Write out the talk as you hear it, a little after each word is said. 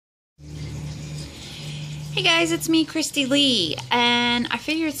Hey guys, it's me, Kristy Lee, and I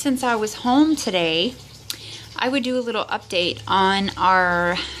figured since I was home today, I would do a little update on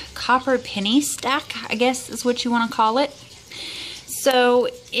our copper penny stack, I guess is what you want to call it. So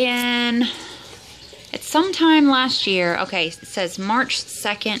at some time last year, okay, it says March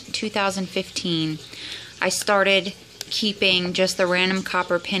 2nd, 2015, I started keeping just the random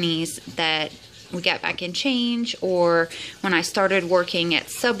copper pennies that we got back in change, or when I started working at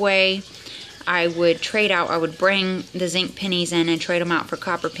Subway, I would trade out, I would bring the zinc pennies in and trade them out for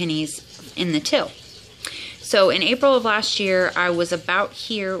copper pennies in the till. So in April of last year, I was about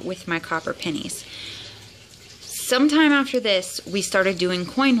here with my copper pennies. Sometime after this, we started doing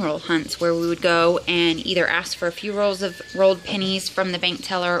coin roll hunts where we would go and either ask for a few rolls of rolled pennies from the bank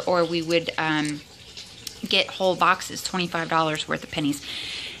teller, or we would get whole boxes, $25 worth of pennies.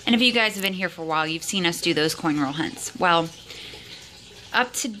 And if you guys have been here for a while, you've seen us do those coin roll hunts. Well,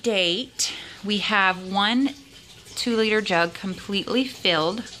 up to date, we have one 2-liter jug completely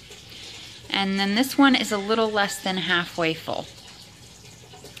filled, and then this one is a little less than halfway full.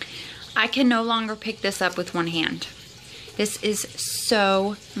 I can no longer pick this up with one hand. This is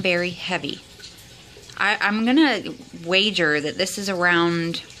so very heavy. I'm gonna wager that this is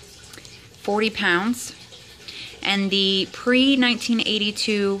around 40 pounds, and the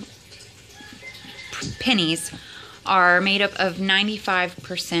pre-1982 pennies are made up of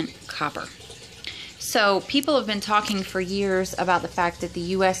 95% copper. So people have been talking for years about the fact that the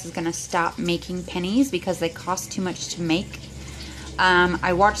US is going to stop making pennies because they cost too much to make.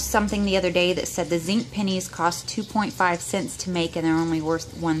 I watched something the other day that said the zinc pennies cost 2.5 cents to make and they're only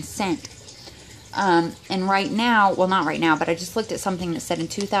worth 1 cent. And right now, well, not right now, but I just looked at something that said in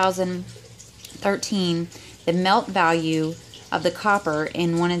 2013 the melt value of the copper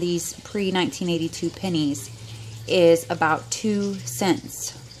in one of these pre-1982 pennies is about 2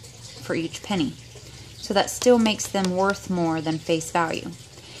 cents for each penny. So that still makes them worth more than face value.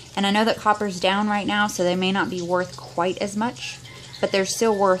 And I know that copper's down right now, so they may not be worth quite as much, but they're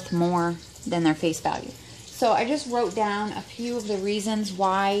still worth more than their face value. So I just wrote down a few of the reasons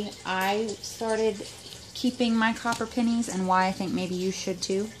why I started keeping my copper pennies and why I think maybe you should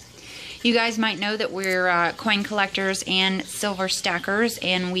too. You guys might know that we're coin collectors and silver stackers,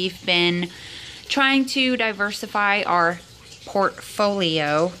 and we've been trying to diversify our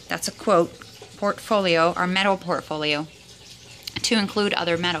portfolio, that's a quote, portfolio, our metal portfolio, to include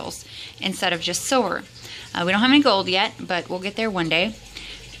other metals instead of just silver. We don't have any gold yet, but we'll get there one day.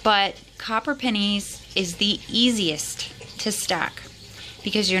 But copper pennies is the easiest to stack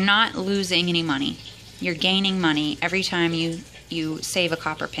because you're not losing any money. You're gaining money every time you save a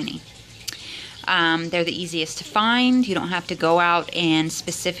copper penny. They're the easiest to find. You don't have to go out and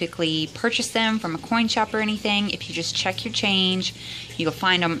specifically purchase them from a coin shop or anything. If you just check your change, you'll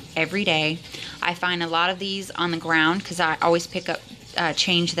find them every day. I find a lot of these on the ground because I always pick up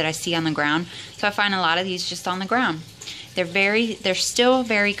change that I see on the ground. So I find a lot of these just on the ground. They're still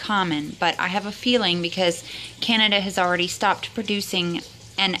very common, but I have a feeling because Canada has already stopped producing,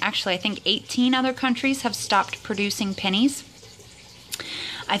 and actually I think 18 other countries have stopped producing pennies.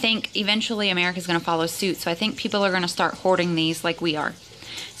 I think eventually America's going to follow suit, so I think people are going to start hoarding these like we are.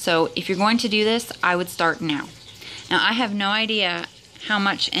 So if you're going to do this, I would start now. Now, I have no idea how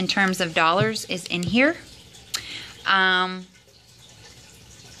much in terms of dollars is in here. I'm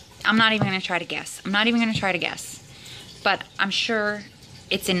not even going to try to guess. But I'm sure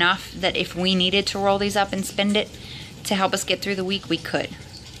it's enough that if we needed to roll these up and spend it to help us get through the week, we could.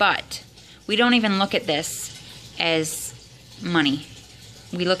 But we don't even look at this as money.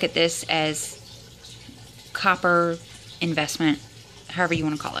 We look at this as copper investment, however you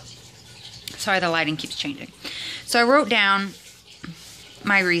want to call it. Sorry, the lighting keeps changing. So I wrote down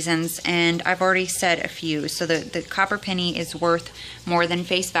my reasons, and I've already said a few. So the copper penny is worth more than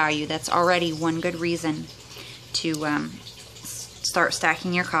face value. That's already one good reason to start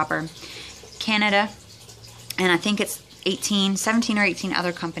stacking your copper. Canada, and I think it's 17 or 18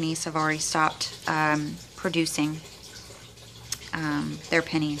 other companies have already stopped producing their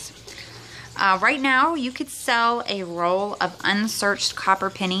pennies. Right now, you could sell a roll of unsearched copper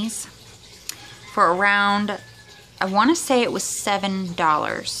pennies for around, I want to say it was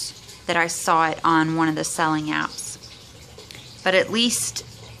 $7 that I saw it on one of the selling apps. But at least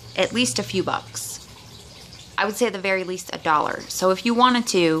a few bucks. I would say at the very least $1. So if you wanted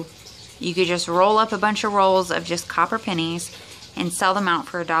to, you could just roll up a bunch of rolls of just copper pennies and sell them out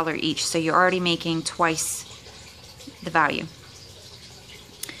for $1 each. So you're already making twice the value.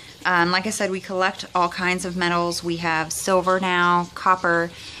 Like I said, we collect all kinds of metals. We have silver now, copper,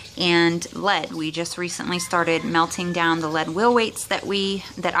 and lead. We just recently started melting down the lead wheel weights that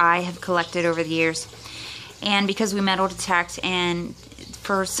I have collected over the years. and because we metal detect, and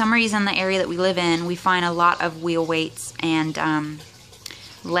for some reason the area that we live in, we find a lot of wheel weights and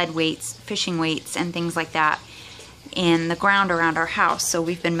lead weights, fishing weights, and things like that in the ground around our house, so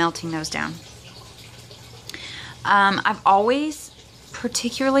we've been melting those down. I've always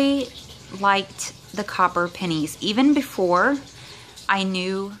particularly liked the copper pennies, even before I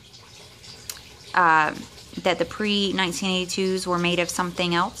knew that the pre-1982s were made of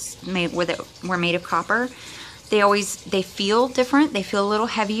something else, were made of copper. They feel different, they feel a little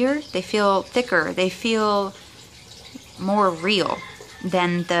heavier, they feel thicker, they feel more real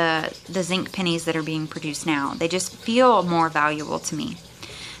than the zinc pennies that are being produced now. They just feel more valuable to me.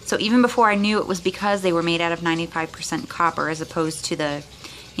 So even before I knew it was because they were made out of 95% copper as opposed to the,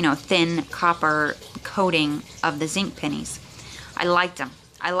 you know, thin copper coating of the zinc pennies, I liked them.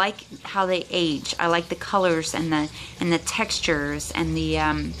 I like how they age. I like the colors and the textures and the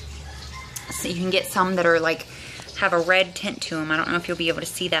so you can get some that are like have a red tint to them. I don't know if you'll be able to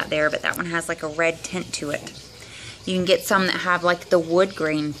see that there, but that one has like a red tint to it. You can get some that have like the wood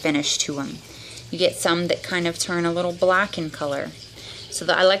grain finish to them. You get some that kind of turn a little black in color. So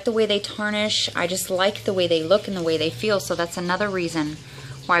I like the way they tarnish. I just like the way they look and the way they feel. So that's another reason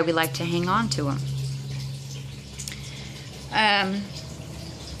why we like to hang on to them.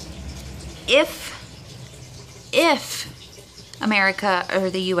 If America or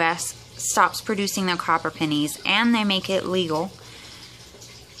the US stops producing their copper pennies and they make it legal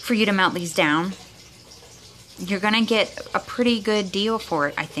for you to melt these down, you're gonna get a pretty good deal for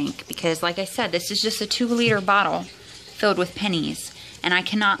it, I think, because like I said, this is just a 2-liter bottle filled with pennies, and I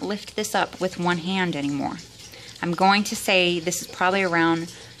cannot lift this up with one hand anymore. I'm going to say this is probably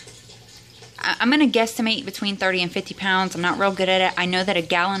around, I'm going to guesstimate between 30 and 50 pounds. I'm not real good at it. I know that a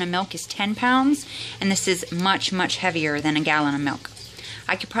gallon of milk is 10 pounds, and this is much, much heavier than a gallon of milk.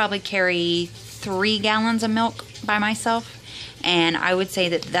 I could probably carry 3 gallons of milk by myself, and I would say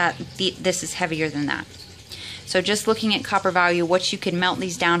that this is heavier than that. So just looking at copper value, what you could melt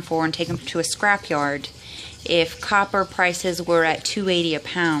these down for and take them to a scrapyard, if copper prices were at $2.80 a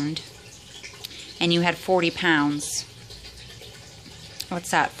pound, and you had 40 pounds,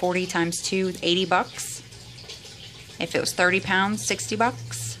 what's that, 40 times 2, 80 bucks? If it was 30 pounds, 60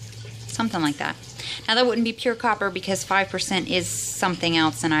 bucks? Something like that. Now that wouldn't be pure copper because 5% is something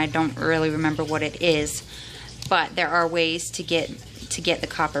else, and I don't really remember what it is, but there are ways to get the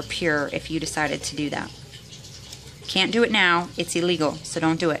copper pure if you decided to do that. Can't do it now, it's illegal, so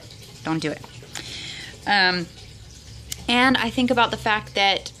don't do it. Don't do it. And I think about the fact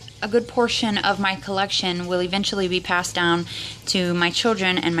that a good portion of my collection will eventually be passed down to my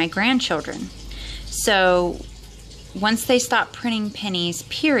children and my grandchildren. So once they stop printing pennies,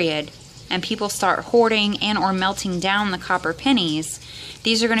 period, and people start hoarding and or melting down the copper pennies,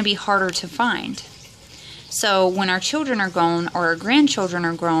 these are going to be harder to find. So when our children are grown or our grandchildren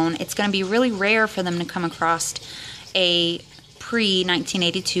are grown, it's going to be really rare for them to come across a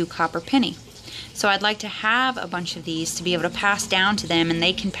pre-1982 copper penny. So I'd like to have a bunch of these to be able to pass down to them, and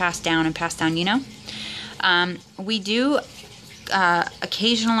they can pass down and pass down, you know. We do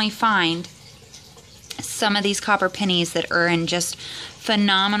occasionally find some of these copper pennies that are in just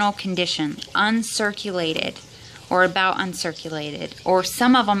phenomenal condition, uncirculated or about uncirculated, or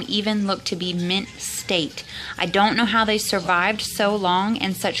some of them even look to be mint state. I don't know how they survived so long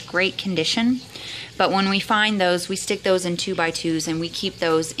in such great condition, but when we find those, we stick those in 2x2s and we keep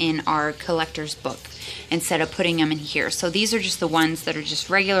those in our collector's book instead of putting them in here. So these are just the ones that are just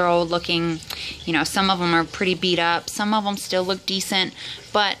regular old looking. You know, some of them are pretty beat up, some of them still look decent,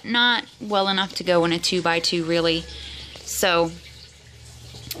 but not well enough to go in a 2x2 really. So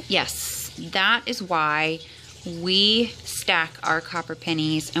yes, that is why we stack our copper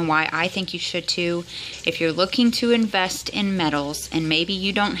pennies, and why I think you should too. If you're looking to invest in metals and maybe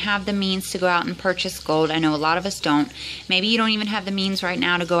you don't have the means to go out and purchase gold, I know a lot of us don't, maybe you don't even have the means right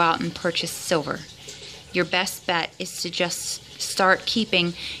now to go out and purchase silver, your best bet is to just start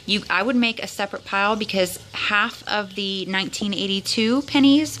keeping. I would make a separate pile, because half of the 1982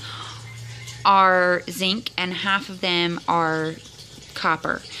 pennies are zinc and half of them are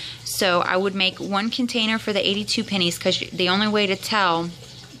copper. So I would make one container for the 82 pennies, because the only way to tell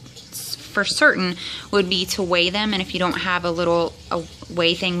for certain would be to weigh them. And if you don't have a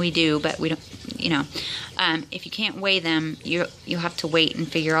weigh thing, we do, but we don't, you know, if you can't weigh them, you'll have to wait and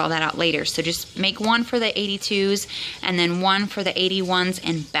figure all that out later. So just make one for the 82s and then one for the 81s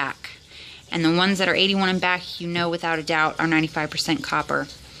and back. And the ones that are 81 and back, you know without a doubt, are 95% copper.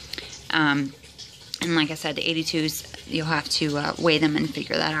 And like I said, the 82s, you'll have to weigh them and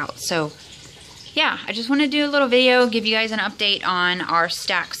figure that out. So yeah, I just want to do a little video, give you guys an update on our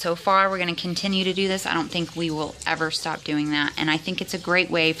stack so far. We're going to continue to do this. I don't think we will ever stop doing that. And I think it's a great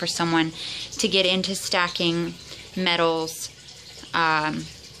way for someone to get into stacking metals the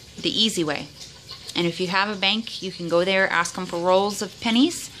easy way. And if you have a bank, you can go there, ask them for rolls of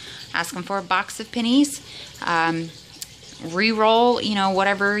pennies, ask them for a box of pennies, re-roll, you know,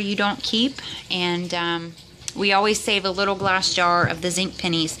 whatever you don't keep. And we always save a little glass jar of the zinc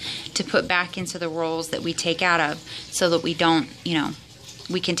pennies to put back into the rolls that we take out of, so that we don't, you know,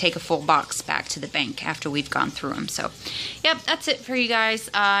 we can take a full box back to the bank after we've gone through them. So, yep, that's it for you guys.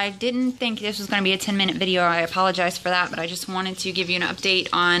 I didn't think this was going to be a 10-minute video. I apologize for that, but I just wanted to give you an update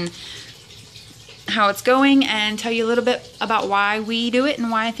on how it's going and tell you a little bit about why we do it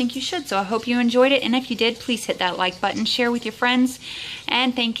and why I think you should. So I hope you enjoyed it, and if you did, please hit that like button, share with your friends,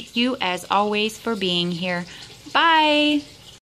 and thank you as always for being here. Bye!